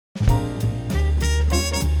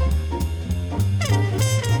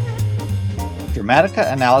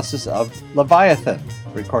Dramatica analysis of Leviathan,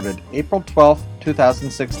 recorded April 12,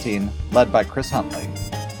 2016, led by Chris Huntley.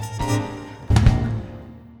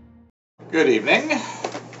 Good evening.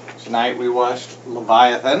 Tonight we watched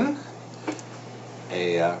Leviathan,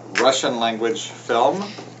 a Russian language film,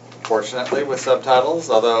 fortunately with subtitles,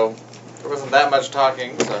 although there wasn't that much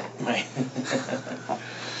talking, so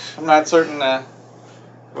I'm not certain it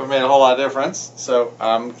would have made a whole lot of difference. So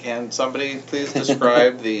can somebody please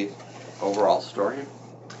describe the overall story?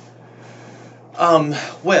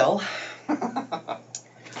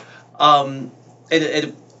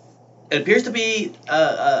 It appears to be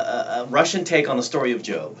a Russian take on the story of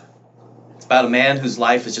Job. It's about a man whose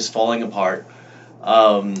life is just falling apart.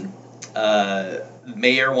 The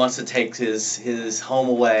mayor wants to take his home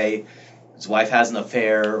away. His wife has an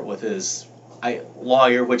affair with his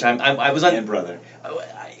lawyer, which I was and brother.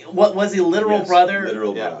 What was he, literal brother?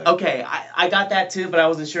 Literal brother. Okay, I got that too, but I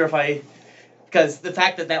wasn't sure if because the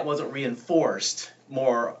fact that wasn't reinforced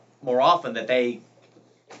more often that they.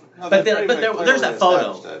 No, But there's that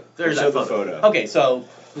photo. There's that photo. Okay, so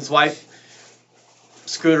his wife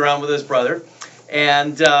screwed around with his brother,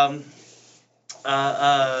 and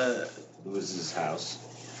loses his house.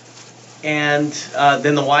 And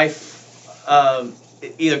then the wife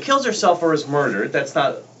either kills herself or is murdered. That's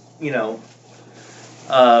not, it's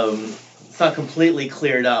not completely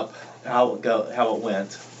cleared up how it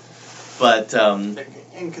went. But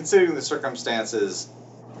and considering the circumstances,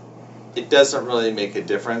 it doesn't really make a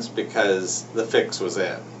difference because the fix was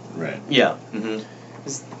in. Right. Yeah.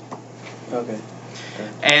 Mm-hmm. Okay.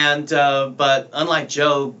 And but unlike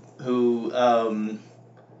Job, who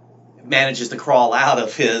manages to crawl out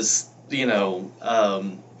of his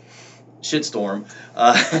shitstorm,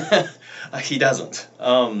 he doesn't.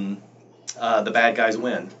 The bad guys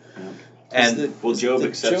win. And Job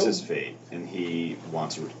accepts his fate, and he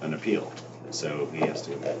wants an appeal, so he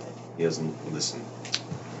doesn't listen.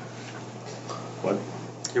 What?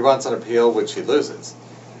 He wants an appeal, which he loses.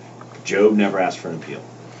 Job never asked for an appeal.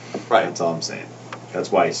 Right. That's all I'm saying. That's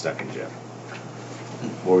why he's stuck in jail.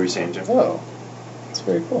 What were you saying, Jim? Oh, that's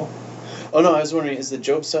very cool. Oh no, I was wondering, is the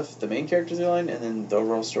Job stuff the main character through line, and then the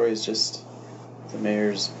overall story is just the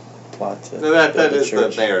mayor's plot to that build is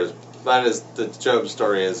church? the mayor's. That is the Job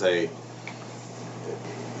story is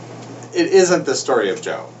it isn't the story of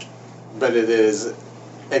Job, but it is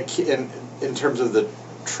in terms of the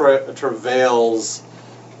travails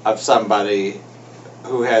of somebody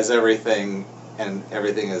who has everything and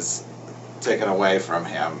everything is taken away from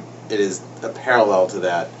him. It is a parallel to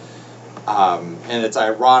that, and it's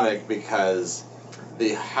ironic because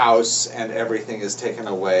the house and everything is taken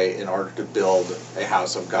away in order to build a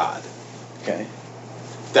house of God. Okay.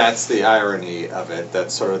 That's the irony of it.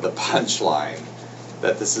 That's sort of the punchline.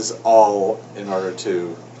 That this is all in order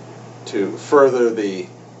to further the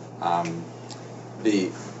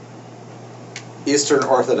Eastern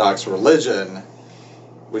Orthodox religion,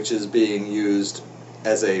 which is being used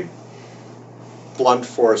as a blunt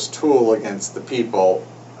force tool against the people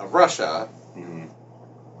of Russia,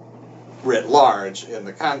 writ large in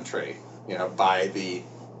the country, by the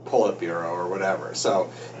Politburo or whatever. So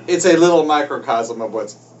it's a little microcosm of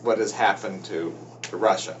what has happened to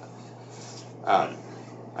Russia.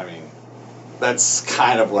 That's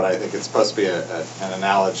kind of what I think it's supposed to be an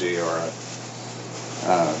analogy or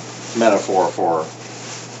a metaphor for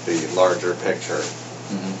the larger picture.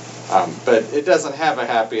 Mm-hmm. But it doesn't have a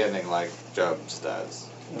happy ending like Job's does,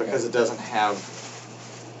 because it doesn't have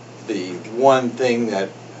the one thing that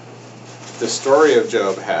the story of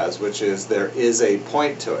Job has, which is there is a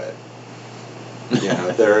point to it.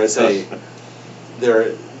 There is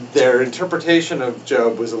their interpretation of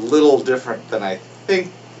Job was a little different than I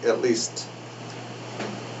think, at least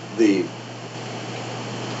the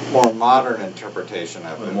more modern interpretation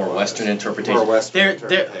of it. The more Western interpretation. More Western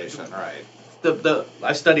interpretation, right.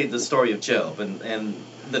 I studied the story of Job, and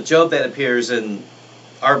the Job that appears in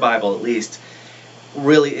our Bible, at least,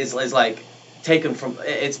 really is like taken from,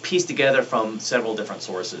 it's pieced together from several different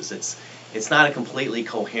sources. It's not a completely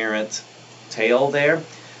coherent tale there.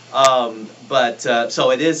 But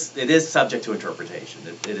so it is subject to interpretation.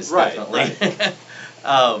 It is definitely. Right.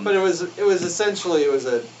 But it was essentially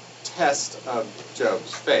a test of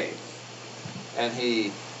Job's faith, and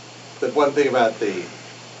the one thing about the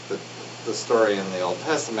story in the Old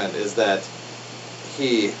Testament is that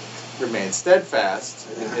he remained steadfast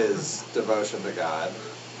in his devotion to God,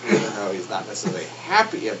 even though he's not necessarily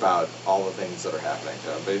happy about all the things that are happening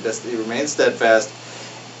to him. But he remains steadfast,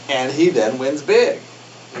 and he then wins big.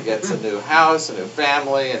 He gets a new house, a new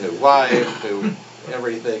family, a new wife, new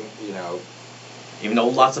everything, Even though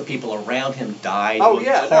lots of people around him died Oh, with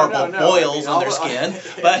yeah, horrible no. boils I mean, on their all skin.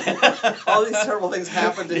 the- But all these terrible things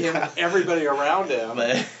happened to him Yeah. and everybody around him.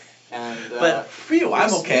 but, And but for you,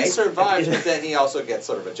 I'm okay. He survives, but then he also gets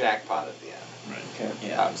sort of a jackpot at the end. Right. Okay.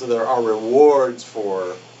 Yeah. So there are rewards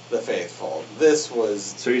for the faithful. This was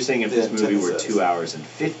So you're saying if the this movie were antithesis. 2 hours and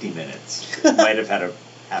 50 minutes, it might have had a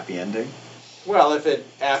happy ending? well, if it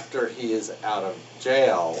after he is out of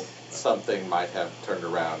jail, something might have turned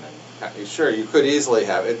around and sure you could easily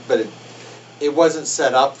have it, but it wasn't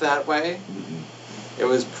set up that way. Mm-mm. It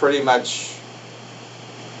was pretty much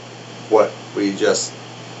what we just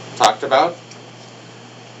talked about.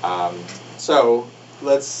 So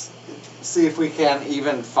let's see if we can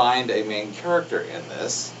even find a main character in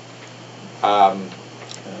this.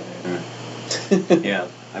 Yeah.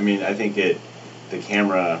 I mean, I think the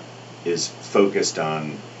camera is focused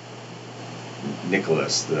on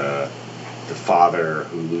Nicholas, the father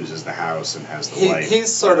who loses the house and has the wife.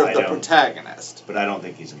 He's sort but of the protagonist. But I don't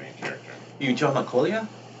think he's a main character. You talking about Kolya?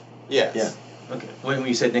 Yes. Yeah. Okay. When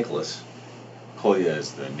you said Nicholas. Kolya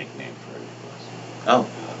is the nickname for Nicholas. Oh.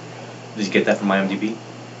 Did you get that from IMDb?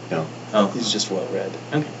 No. Oh. He's just well read.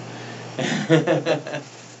 Okay.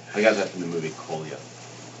 I got that from the movie Kolya.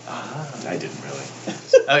 Ah. I didn't really.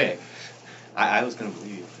 Okay. I was going to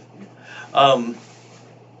believe you.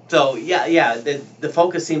 So, yeah, the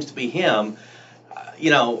focus seems to be him.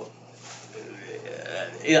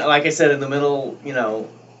 Like I said in the middle,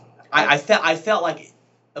 I felt like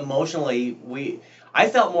emotionally I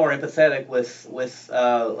felt more empathetic with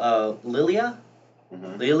Lilia.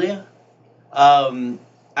 Mm-hmm. Lilia.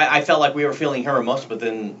 I felt like we were feeling her emotion,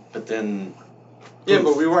 but then. Yeah,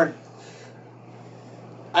 but we weren't.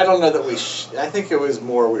 I don't know that I think it was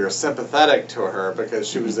more we were sympathetic to her because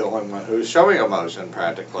she was the only one who was showing emotion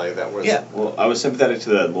practically. That was. Yeah. Well, I was sympathetic to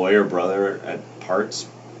the lawyer brother at parts,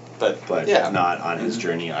 But yeah. Not on his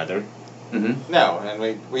journey either. Mm-hmm. No, and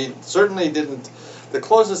we certainly didn't. The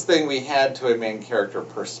closest thing we had to a main character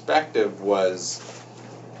perspective was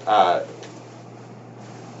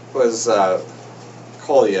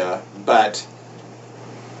Kolya, but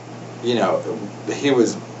he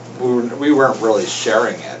was. We weren't really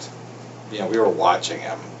sharing it. We were watching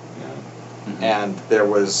him, Yeah. Mm-hmm. and there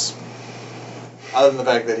was, other than the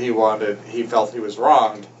fact that he felt he was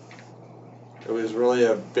wronged. It was really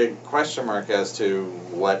a big question mark as to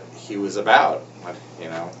what he was about.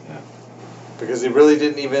 Yeah. Because he really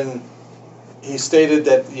didn't even. He stated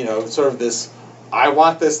that sort of this. I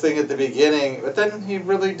want this thing at the beginning, but then he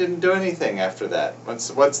really didn't do anything after that.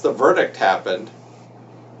 Once the verdict happened,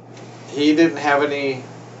 he didn't have any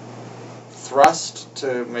thrust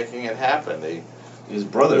to making it happen. His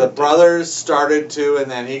brother. The brothers started to,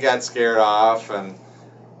 and then he got scared off, and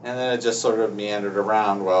then it just sort of meandered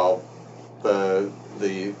around. Well,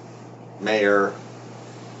 the mayor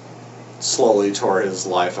slowly tore his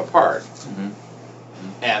life apart, Mm-hmm.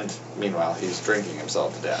 and meanwhile he's drinking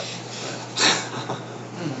himself to death.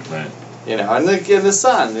 Right. And the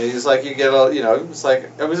son, he's like you get all it's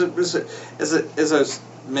like it was as I was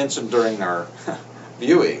mentioned during our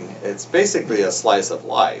viewing. It's basically a slice of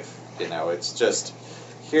life. It's just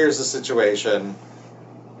here's the situation,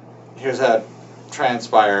 here's how it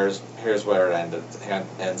transpires, here's where it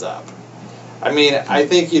ends up. I mean, I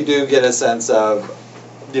think you do get a sense of,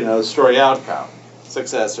 story outcome,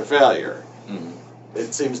 success or failure. Mm-hmm.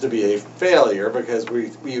 It seems to be a failure because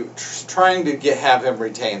we trying to have him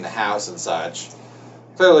retain the house and such.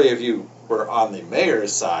 Clearly, if you were on the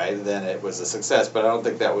mayor's side, then it was a success. But I don't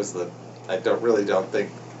think that was I don't think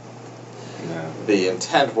No. the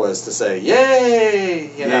intent was to say,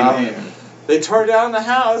 "Yay!" Yeah. They tore down the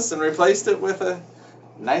house and replaced it with a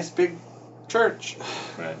nice big church.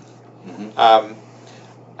 Right. Mm-hmm.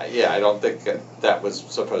 I don't think that was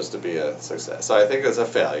supposed to be a success. So I think it was a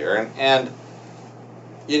failure. And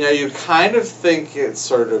you kind of think it's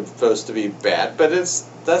sort of supposed to be bad, but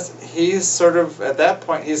he's sort of, at that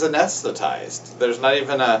point, he's anesthetized. There's not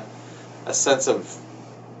even a sense of,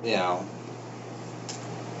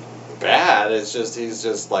 bad. It's just, he's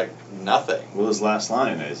just like nothing. Well, his last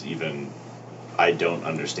line is even, "I don't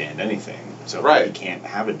understand anything," so Right. he can't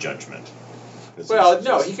have a judgment. Well, It's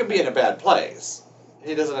no, just- he can be in a bad place.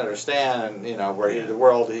 He doesn't understand, where Yeah. the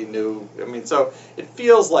world he knew. I mean, so it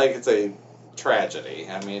feels like it's a tragedy.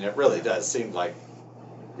 I mean, it really does seem like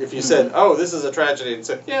if you said, "Oh, this is a tragedy," and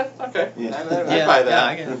said, "Yeah, okay, Yeah. I buy that." Yeah,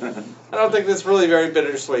 I get it. I don't think it's really very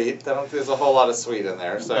bittersweet. I don't think there's a whole lot of sweet in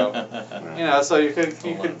there. So, so you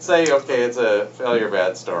could say, okay, it's a failure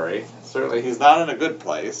bad story. Certainly, he's not in a good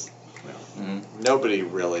place. Mm-hmm. Nobody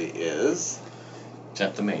really is.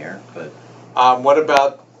 Except the mayor, but What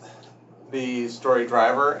about the story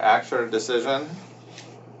driver, action or decision?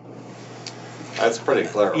 That's pretty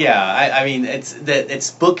clear. Yeah, I mean it's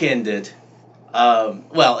bookended.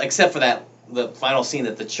 Well, except for the final scene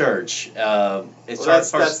at the church. As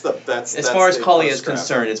far as Cully is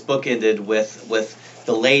concerned, it's bookended with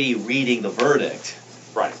the lady reading the verdict.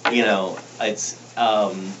 Right. You know, it's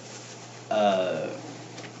I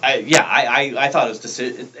thought it was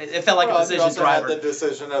it felt like a decision you also driver. had the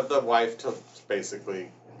decision of the wife to basically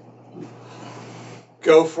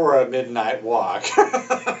go for a midnight walk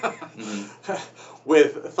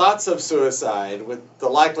with thoughts of suicide, with the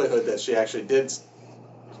likelihood that she actually did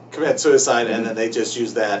commit suicide, and then they just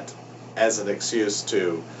used that as an excuse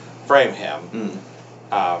to frame him.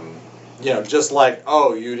 You know, just like,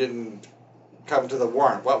 oh, you didn't come to the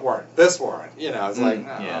warrant. What warrant? This warrant. You know, it's like,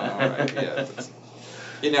 no, all right, yeah.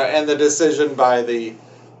 You know, and the decision by the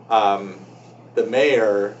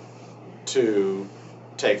mayor to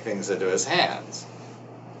take things into his hands.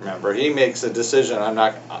 Remember, he makes a decision. I'm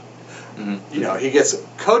not. You know, he gets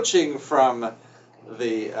coaching from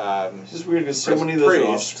the. It's just weird because so many of those are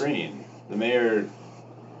off screen. The mayor.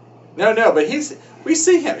 No, but we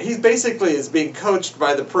see him. He basically is being coached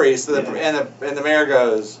by the priest, and the mayor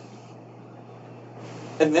goes.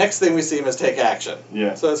 And the next thing we see him is take action.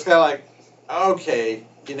 Yeah. So it's kind of like, okay,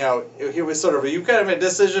 you know, he was sort of, you've got a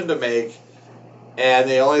decision to make, and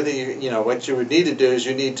the only thing, you know, what you would need to do is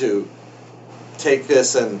you need to take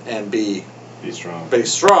this and be strong. Be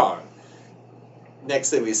strong.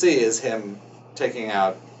 Next thing we see is him taking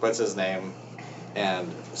out, what's his name,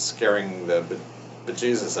 and scaring the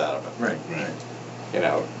bejesus out of him. Right. You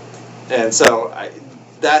know, and so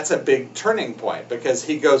that's a big turning point, because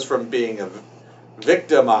he goes from being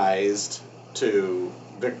victimized to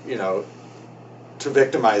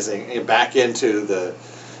victimizing back into the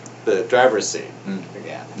driver's seat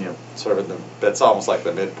again. Yep. Sort of that's almost like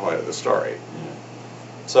the midpoint of the story. Yeah.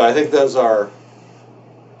 So I think those are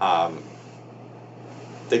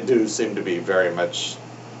they do seem to be very much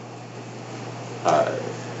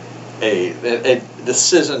a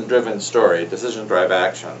decision-driven story, decision-drive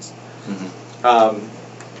actions.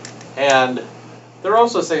 And there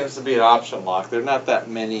also seems to be an option lock. There are not that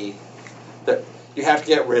many that you have to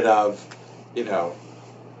get rid of, you know,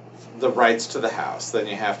 the rights to the house. Then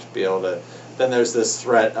you have to be able to. Then there's this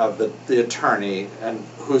threat of the attorney, and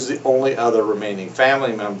who's the only other remaining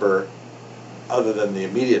family member other than the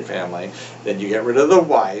immediate family. Then you get rid of the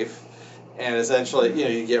wife, and essentially, you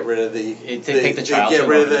know, you get rid of take the child. You get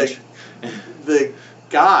rid of the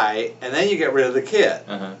guy, and then you get rid of the kid.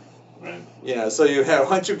 Right. You know, so you have,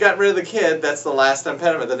 once you've got rid of the kid, that's the last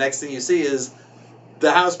impediment. The next thing you see is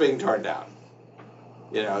the house being torn down.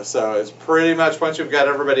 You know, so it's pretty much, once you've got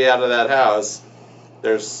everybody out of that house,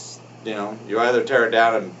 there's, you know, you either tear it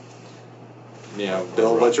down and, you know,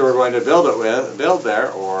 build what you were going to build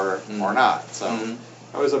there, or not. So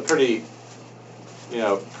it was a pretty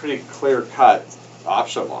clear-cut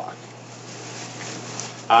option lock.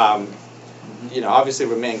 You know, obviously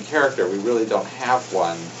with main character, we really don't have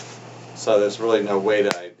one. So there's really no way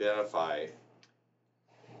to identify.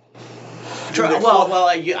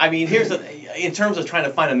 I mean, in terms of trying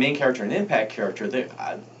to find a main character and impact character,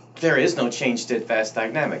 there is no change, steadfast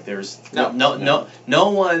dynamic. There's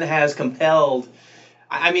no one has compelled.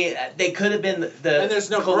 I mean, they could have been and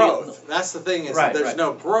there's no growth. That's the thing, is that there's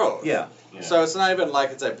no growth. Yeah. So it's not even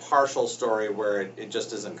like it's a partial story where it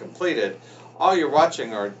just isn't completed. All you're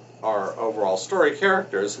watching are overall story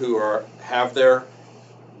characters who have their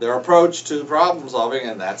approach to problem solving,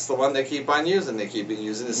 and that's the one they keep on using. They keep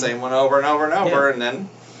using the same one over and over and over, and then,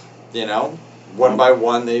 you know, one by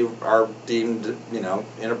one they are deemed, you know,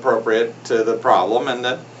 inappropriate to the problem, and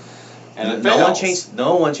it fails.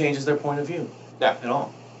 No one changes their point of view. Yeah. At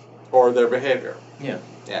all. Or their behavior. Yeah.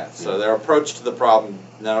 Yeah. So their approach to the problem,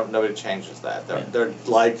 nobody changes that. They're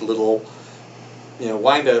like little, you know,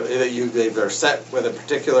 wind-up. They're set with a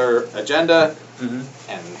particular agenda,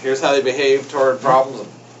 and here's how they behave toward problems. And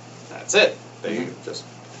that's it. They just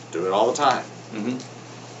do it all the time.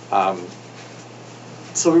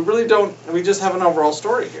 So we really don't. We just have an overall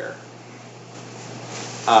story here.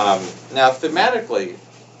 Now, thematically,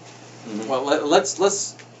 well, let's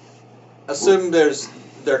assume there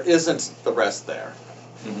isn't the rest there,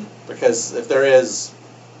 because if there is,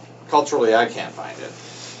 culturally, I can't find it.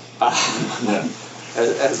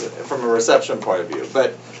 As from a reception point of view,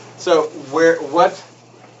 but so what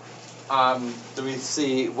do we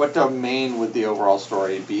see? What domain would the overall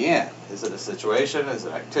story be in? Is it a situation? Is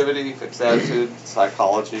it activity? Fixed attitude?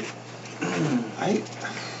 Psychology? I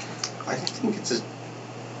think it's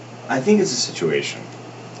a situation.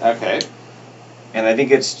 Okay. And I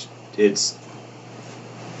think it's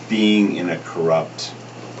being in a corrupt,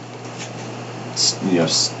 you know,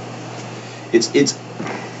 it's.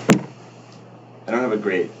 I don't have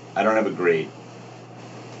a great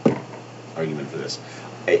argument for this.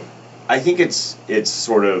 I think it's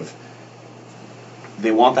sort of.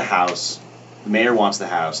 They want the house. The mayor wants the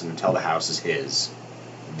house, and until the house is his,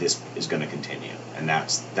 this is going to continue, and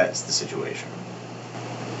that's the situation.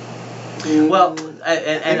 Well,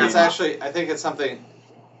 I think it's something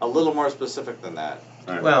a little more specific than that.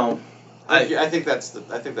 Right. well, I think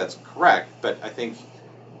that's correct, but I think,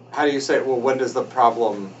 how do you say, well, when does the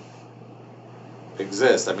problem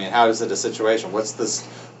exist? I mean, how is it a situation?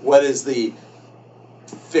 What is the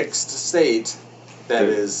fixed state that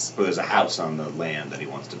is... Well, there's a house on the land that he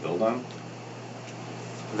wants to build on?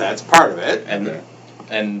 That's part of it.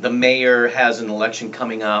 and the mayor has an election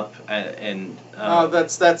coming up, and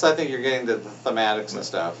that's I think you're getting to the thematics and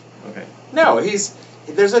stuff. okay. No,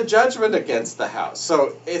 there's a judgment against the house,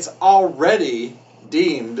 so it's already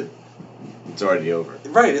deemed... It's already over.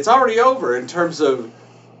 Right, it's already over in terms of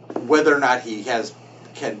whether or not he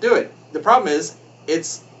can do it. The problem is,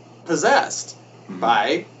 it's possessed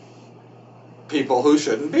by people who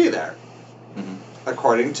shouldn't be there,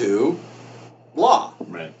 according to law.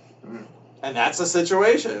 Right. And that's a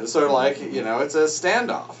situation. It's sort of like, it's a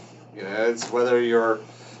standoff. It's whether you're,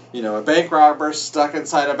 a bank robber stuck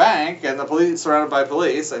inside a bank and the police surrounded by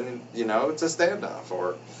police, and, it's a standoff.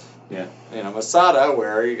 Or, Masada,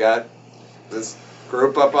 where you got this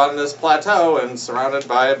group up on this plateau and surrounded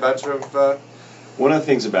by a bunch of... One of the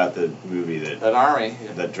things about the movie an army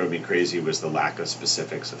that drove me crazy was the lack of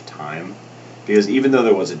specifics of time. Because even though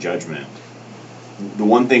there was a judgment, the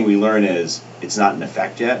one thing we learn is it's not in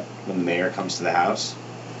effect yet when the mayor comes to the house.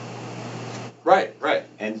 Right.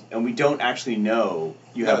 And we don't actually know.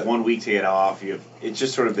 You have 1 week to get off. It's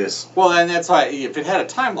just sort of this... Well, and that's why if it had a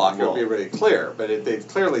time lock, it would be really clear. But they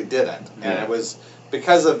clearly didn't. And it was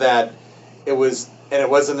because of that, it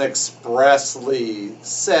wasn't expressly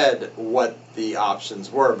said what the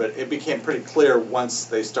options were, but it became pretty clear once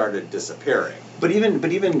they started disappearing. But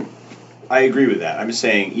even I agree with that. I'm just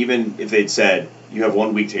saying, even if they'd said, you have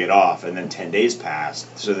 1 week to get off, and then 10 days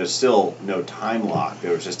passed, so there's still no time lock.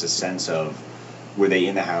 There was just a sense of, were they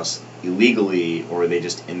in the house illegally, or were they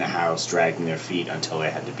just in the house dragging their feet until they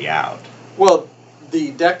had to be out? Well,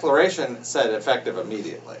 the declaration said effective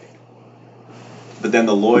immediately. But then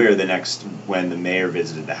the lawyer, when the mayor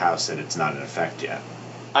visited the house, said it's not in effect yet.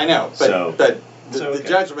 I know, but the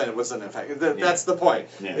judgment was in effect. That's the point,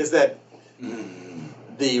 is that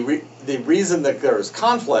the reason that there's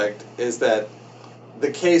conflict is that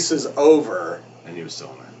the case is over. And he was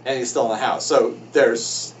still in there. And he's still in the house. So there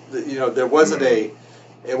wasn't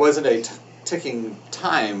it wasn't a ticking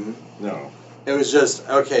time. No. It was just,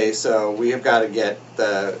 okay, so we have got to get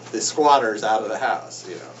the squatters out of the house,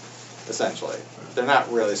 essentially. They're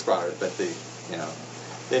not really squatters, but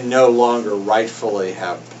they no longer rightfully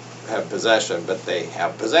have possession, but they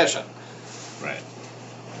have possession. Right.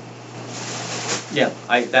 Yeah,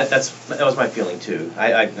 that was my feeling too.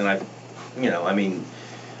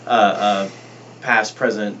 Past,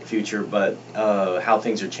 present, future, but how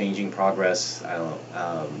things are changing, progress. I don't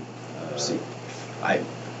know.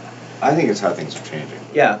 I think it's how things are changing.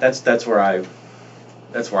 Yeah, that's where I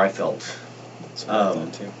felt.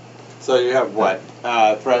 Too. So you have what?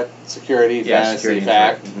 Threat, security, fantasy, security,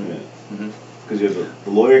 fact. Because the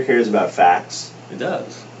lawyer cares about facts. It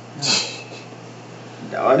does.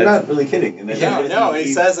 No, I'm not really kidding. And then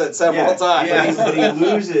he says it several times. Yeah, but he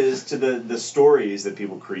loses to the stories that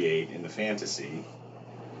people create in the fantasy.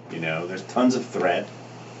 There's tons of threat.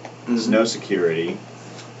 There's no security.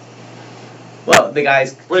 Well, the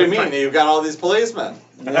guys... What do you mean? You've got all these policemen.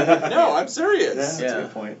 No, I'm serious. That's a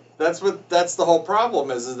good point. That's the whole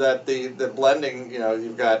problem is that the blending,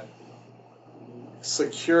 you've got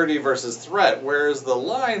security versus threat. Where is the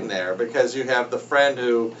line there? Because you have the friend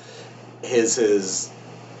who is his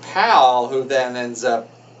pal who then ends up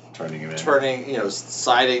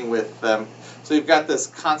siding with them. So you've got this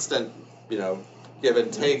constant, give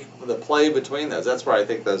and take, the play between those. That's where I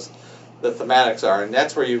think the thematics are, and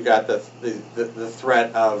that's where you've got the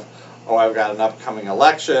threat of, I've got an upcoming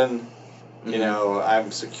election,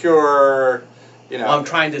 I'm secure, Well,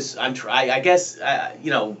 I guess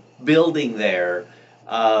building there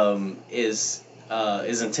is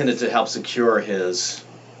intended to help secure his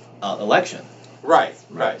election. Right.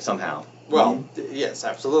 Somehow. Well, yes,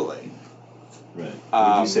 absolutely. Right.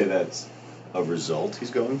 Would you say that's a result he's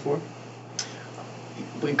going for?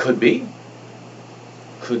 It could be.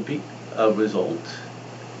 Could be a result.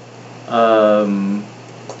 I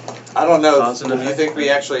don't know. Do you think we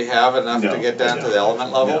actually have enough to get down to the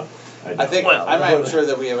element level? No. I think I'm not sure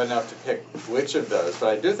that we have enough to pick which of those, but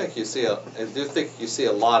I do think you see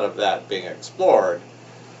a lot of that being explored.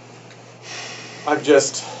 I'm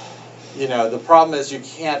just, the problem is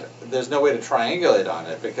there's no way to triangulate on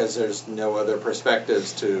it because there's no other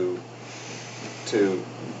perspectives to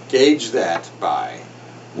gauge that by.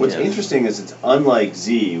 What's interesting is it's unlike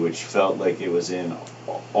Z, which felt like it was in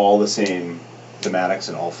all the same thematics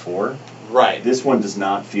in all four. Right. This one does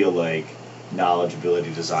not feel like knowledge,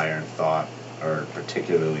 ability, desire, and thought are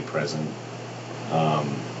particularly present.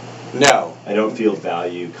 No. I don't feel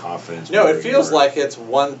value, confidence. No, it feels like it's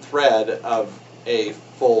one thread of a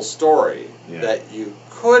full story that you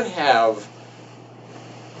could have,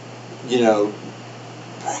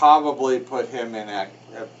 probably put him in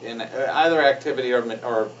either activity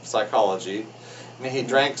or psychology. I mean, he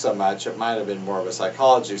drank so much, it might have been more of a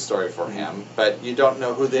psychology story for him, but you don't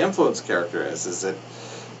know who the influence character is. Is it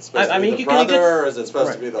supposed to be the brother, or is it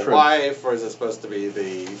supposed to be the wife, or is it supposed to be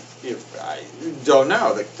I don't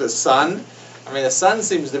know. The son, the son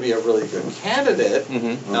seems to be a really good candidate,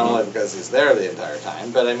 not only because he's there the entire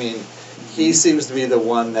time, but he seems to be the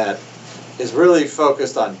one that is really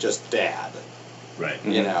focused on just dad. Right.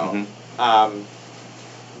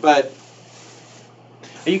 But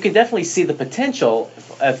you can definitely see the potential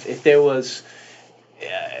if there was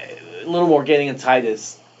a little more getting inside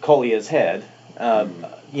Kolya's head.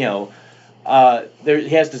 He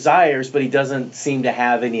has desires, but he doesn't seem to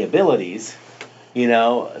have any abilities.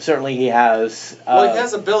 Certainly he has. He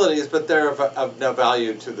has abilities, but they're of no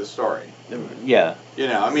value to the story. Yeah.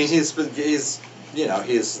 He's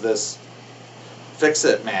this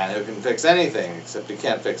fix-it man who can fix anything, except he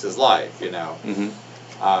can't fix his life.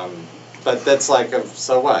 But that's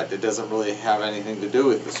so what? It doesn't really have anything to do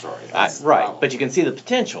with the story. Right, but you can see the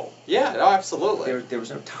potential. Yeah, no, absolutely. There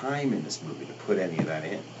was no time in this movie to put any of that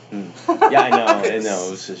in. Yeah, I know. It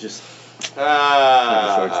was just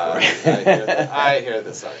a short story. I hear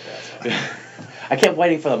the sarcasm. I kept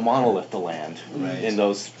waiting for the monolith to land in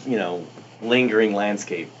those, lingering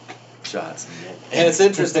landscape shots. And it's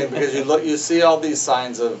interesting because you see all these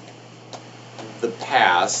signs of the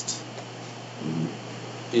past.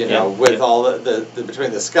 With all the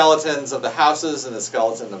between the skeletons of the houses and the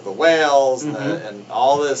skeleton of the whales and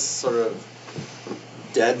all this sort of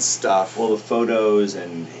dead stuff. Well, the photos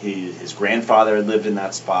and his grandfather had lived in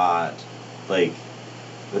that spot. The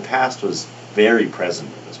past was very present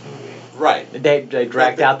in this movie. Right. They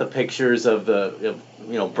dragged out the pictures of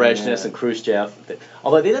Brezhnev and Khrushchev.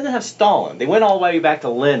 Although they didn't have Stalin. They went all the way back to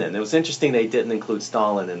Lenin. It was interesting they didn't include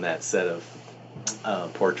Stalin in that set of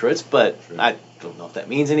portraits, but I don't know if that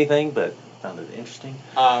means anything, but found it interesting.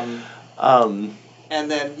 And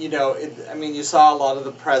then, you saw a lot of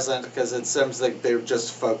the present because it seems like they're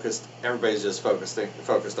just focused, everybody's just focused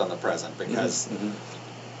on the present because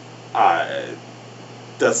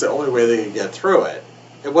that's the only way they could get through it.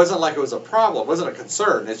 It wasn't like it was a problem, it wasn't a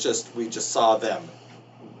concern, it's just, we just saw them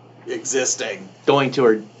existing. Going to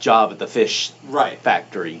her job at the fish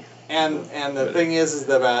factory. And the thing is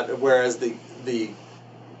that whereas the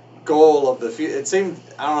goal of the future, it seemed,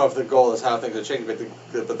 I don't know if the goal is how things are changing, but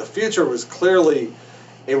the future was clearly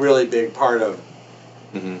a really big part of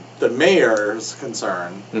the mayor's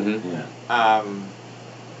concern.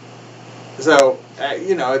 So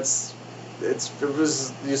it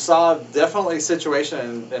was, you saw definitely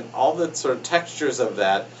situation and all the sort of textures of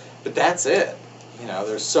that, but that's it.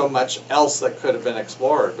 There's so much else that could have been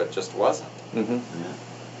explored, but just wasn't.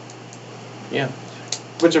 Yeah.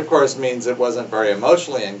 Which of course means it wasn't very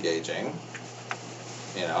emotionally engaging,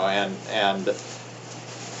 and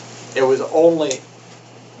it was only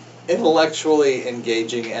intellectually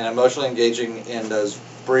engaging and emotionally engaging in those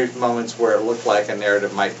brief moments where it looked like a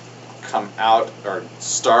narrative might come out or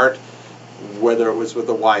start, whether it was with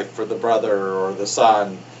the wife or the brother or the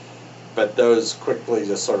son, but those quickly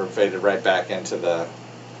just sort of faded right back into the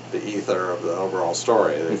ether of the overall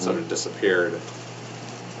story. They sort of disappeared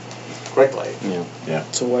quickly. Yeah.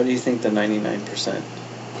 So why do you think the 99%?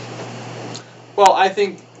 Well, I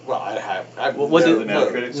think. Well, was it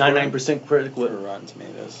 99% critical? For Rotten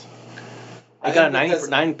Tomatoes. I got a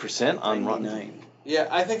 99% on Rotten. Yeah,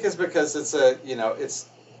 I think it's because it's a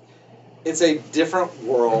it's a different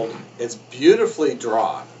world. It's beautifully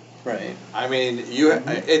drawn. Right. I mean,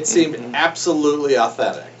 it seemed absolutely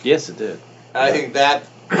authentic. Yes, it did. And I think that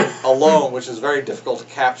alone, which is very difficult to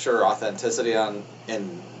capture authenticity in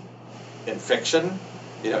fiction,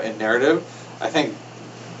 in narrative, I think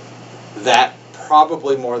that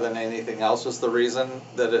probably more than anything else was the reason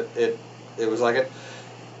that it was like it.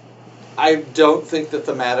 I don't think the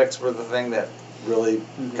thematics were the thing that really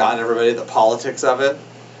got everybody, the politics of it.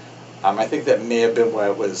 I think that may have been why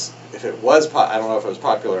it was. If it was, I don't know if it was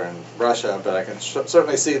popular in Russia, but I can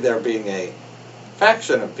certainly see there being a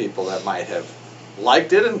faction of people that might have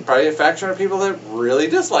liked it, and probably a faction of people that really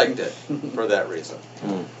disliked it for that reason.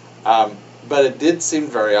 But it did seem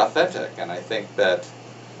very authentic, and I think that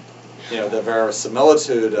the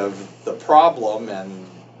verisimilitude of the problem and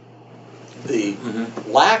the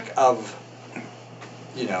lack of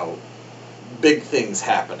big things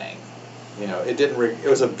happening. It didn't. It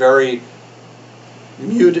was a very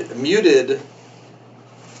muted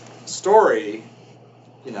story.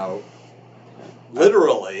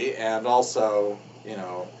 Literally and also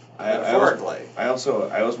metaphorically. I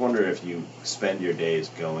always wonder if you spend your days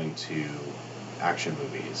going to action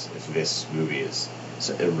movies, if this movie is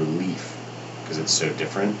a relief because it's so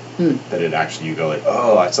different that it actually you go like,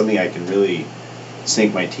 oh, it's something I can really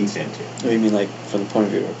sink my teeth into. Oh, you mean like from the point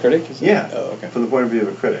of view of a critic? Yeah. Oh, okay. From the point of view of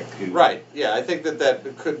a critic. Right. Yeah, I think that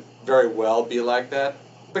could very well be like that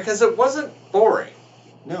because it wasn't boring.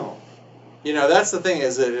 No. That's the thing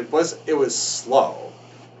is that it was slow,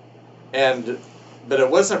 but it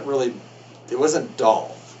wasn't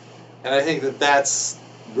dull, and I think that that's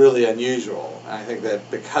really unusual. And I think that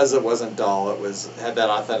because it wasn't dull, had that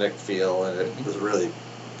authentic feel, and it was really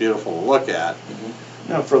beautiful to look at.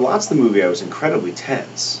 Now, for lots of the movie, I was incredibly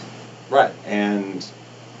tense. Right. And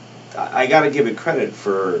I got to give it credit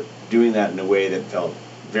for doing that in a way that felt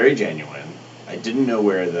very genuine. I didn't know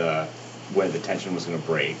when the tension was going to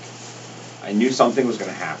break. I knew something was going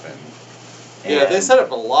to happen. Yeah, they set up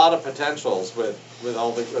a lot of potentials with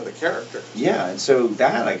the characters. Yeah, and so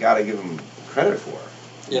that I got to give them credit for.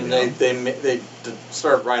 And they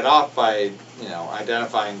start right off by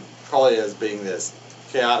identifying Cully as being this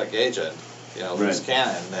chaotic agent, loose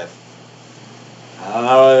cannon that I don't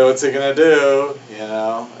know what's he gonna do,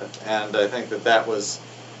 and I think that was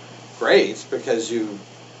great because you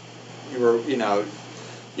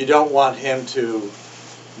don't want him to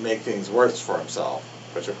make things worse for himself,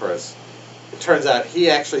 which of course it turns out he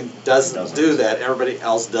actually doesn't do that. Everybody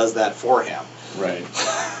else does that for him. Right.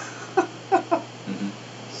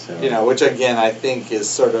 So. Which again I think is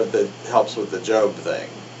sort of helps with the Job thing,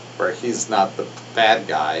 where he's not the bad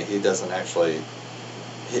guy. He doesn't actually.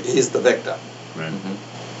 He's the victim. Right.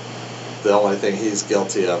 The only thing he's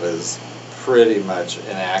guilty of is pretty much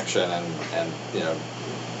inaction and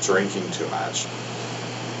drinking too much.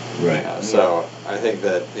 Right. So I think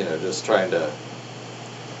that just trying to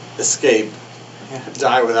escape,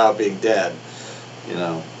 die without being dead.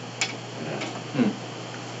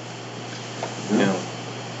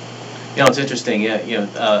 It's interesting.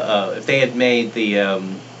 If they had made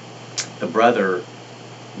the brother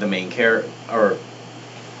the main character, or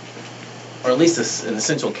at least an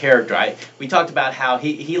essential character. We talked about how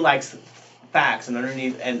he likes facts, and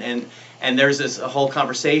underneath, and there's this whole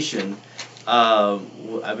conversation. I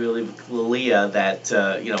believe Lilia that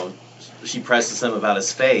she presses him about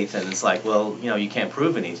his faith, and it's like, well, you can't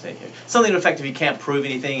prove anything. Something to the effect of you can't prove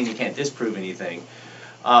anything and you can't disprove anything.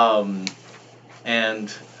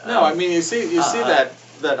 No, I mean you see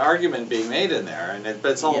that argument being made in there,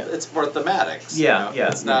 but it's all it's more thematics. Yeah,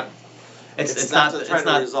 It's not. It's not trying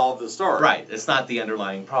to resolve the story. Right. It's not the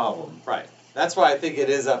underlying problem. Right. That's why I think it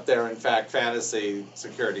is up there. In fact, fantasy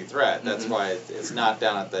security threat. That's why it's not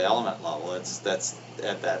down at the element level. That's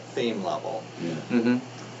at that theme level. Yeah.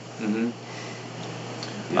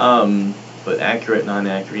 But accurate,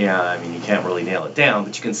 non-accurate. Yeah, I mean you can't really nail it down,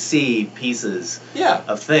 but you can see pieces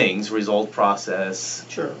of things: result, process,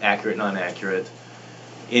 sure, accurate, non-accurate,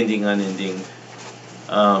 ending, unending.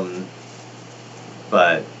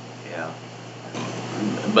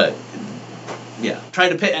 Trying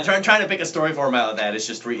to pick a story form out of that is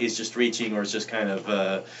just reaching, or it's just kind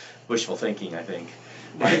of wishful thinking, I think.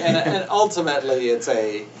 Right, and ultimately it's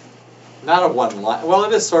not a one-line. Well,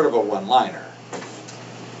 it is sort of a one-liner.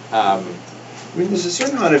 There's a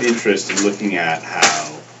certain amount of interest in looking at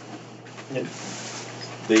how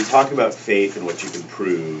they talk about faith and what you can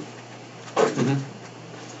prove.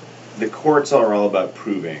 The courts are all about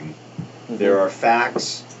proving. There are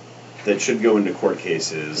facts that should go into court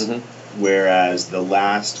cases, whereas the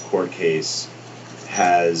last court case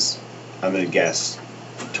has, I'm going to guess,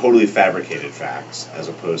 totally fabricated facts as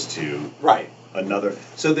opposed to another.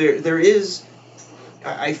 So there is,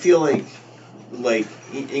 I feel like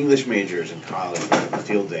English majors in college have a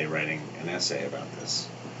field day writing an essay about this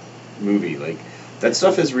movie. Like, that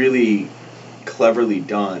stuff is really cleverly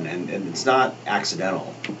done, and it's not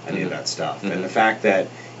accidental, any of that stuff. And the fact that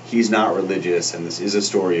he's not religious, and this is a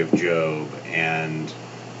story of Job, and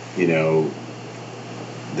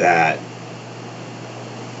that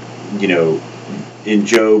in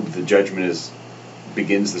Job the judgment is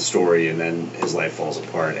begins the story and then his life falls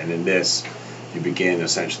apart. And in this, you begin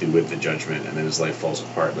essentially with the judgment and then his life falls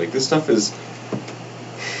apart. Like, this stuff is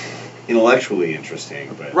intellectually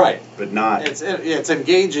interesting, but right, but not. It's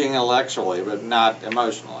engaging intellectually, but not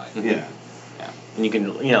emotionally. Yeah. And you can,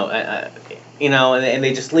 and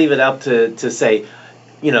they just leave it up to say,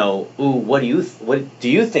 what do you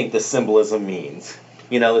think the symbolism means?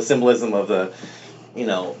 The symbolism of the,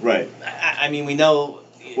 Right. I mean, we know.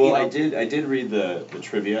 Well, I did read the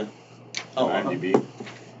trivia on IMDb,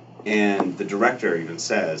 and the director even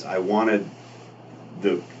says, I wanted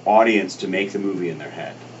the audience to make the movie in their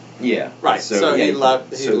head. Yeah. Right. So he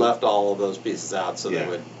left all of those pieces out, so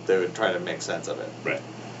they would try to make sense of it. Right.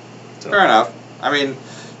 So. Fair enough. I mean,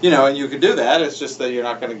 and you could do that. It's just that you're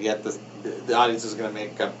not going to get the audience is going to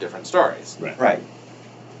make up different stories. Right. Right.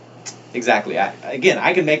 Exactly. I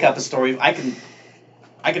can make up a story. I can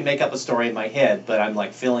make up a story in my head, but I'm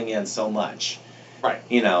like filling in so much. Right.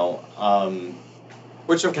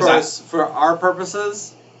 Which of course, for our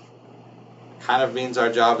purposes, kind of means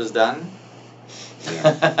our job is done.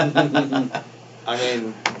 Yeah. I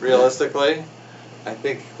mean, realistically, I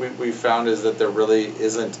think we found is that there really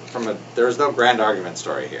isn't there is no grand argument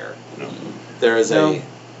story here. No. There's a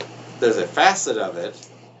facet of it,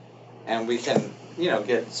 and we can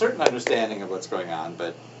get certain understanding of what's going on,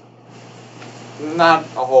 but not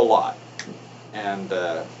a whole lot. And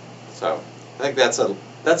so I think that's a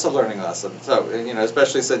learning lesson. So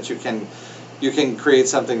especially since you can create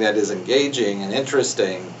something that is engaging and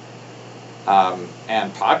interesting,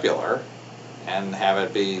 and popular, and have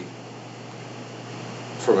it be,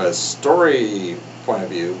 from a story point of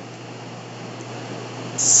view,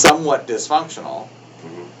 somewhat dysfunctional.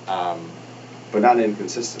 Mm-hmm. But not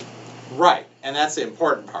inconsistent. Right, and that's the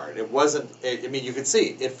important part. It wasn't, you could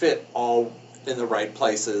see, it fit all in the right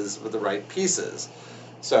places with the right pieces.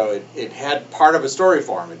 So it had part of a story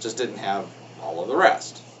form, it just didn't have all of the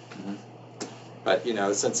rest. Mm-hmm. But,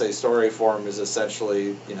 since a story form is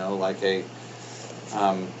essentially, like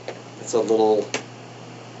it's a little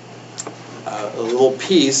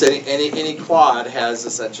piece. Any quad has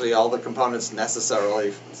essentially all the components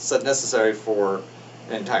necessary for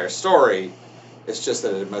an entire story. It's just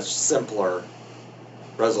that a much simpler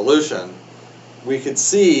resolution. We could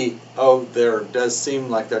see, there does seem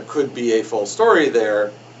like there could be a full story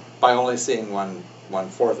there by only seeing one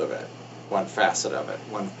fourth of it, one facet of it,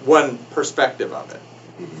 one perspective of it.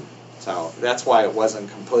 Mm-hmm. So that's why it wasn't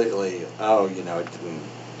completely, it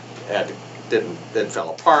fell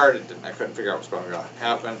apart. I couldn't figure out what was going to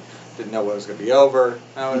happen. Didn't know when it was going to be over.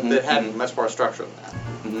 No, mm-hmm. It had much more structure than that.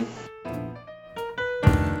 Mm-hmm.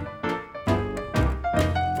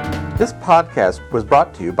 This podcast was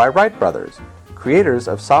brought to you by Wright Brothers, creators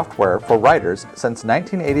of software for writers since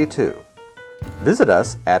 1982. Visit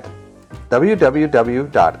us at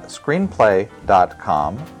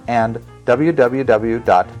www.screenplay.com and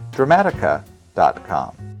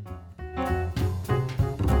www.dramatica.com.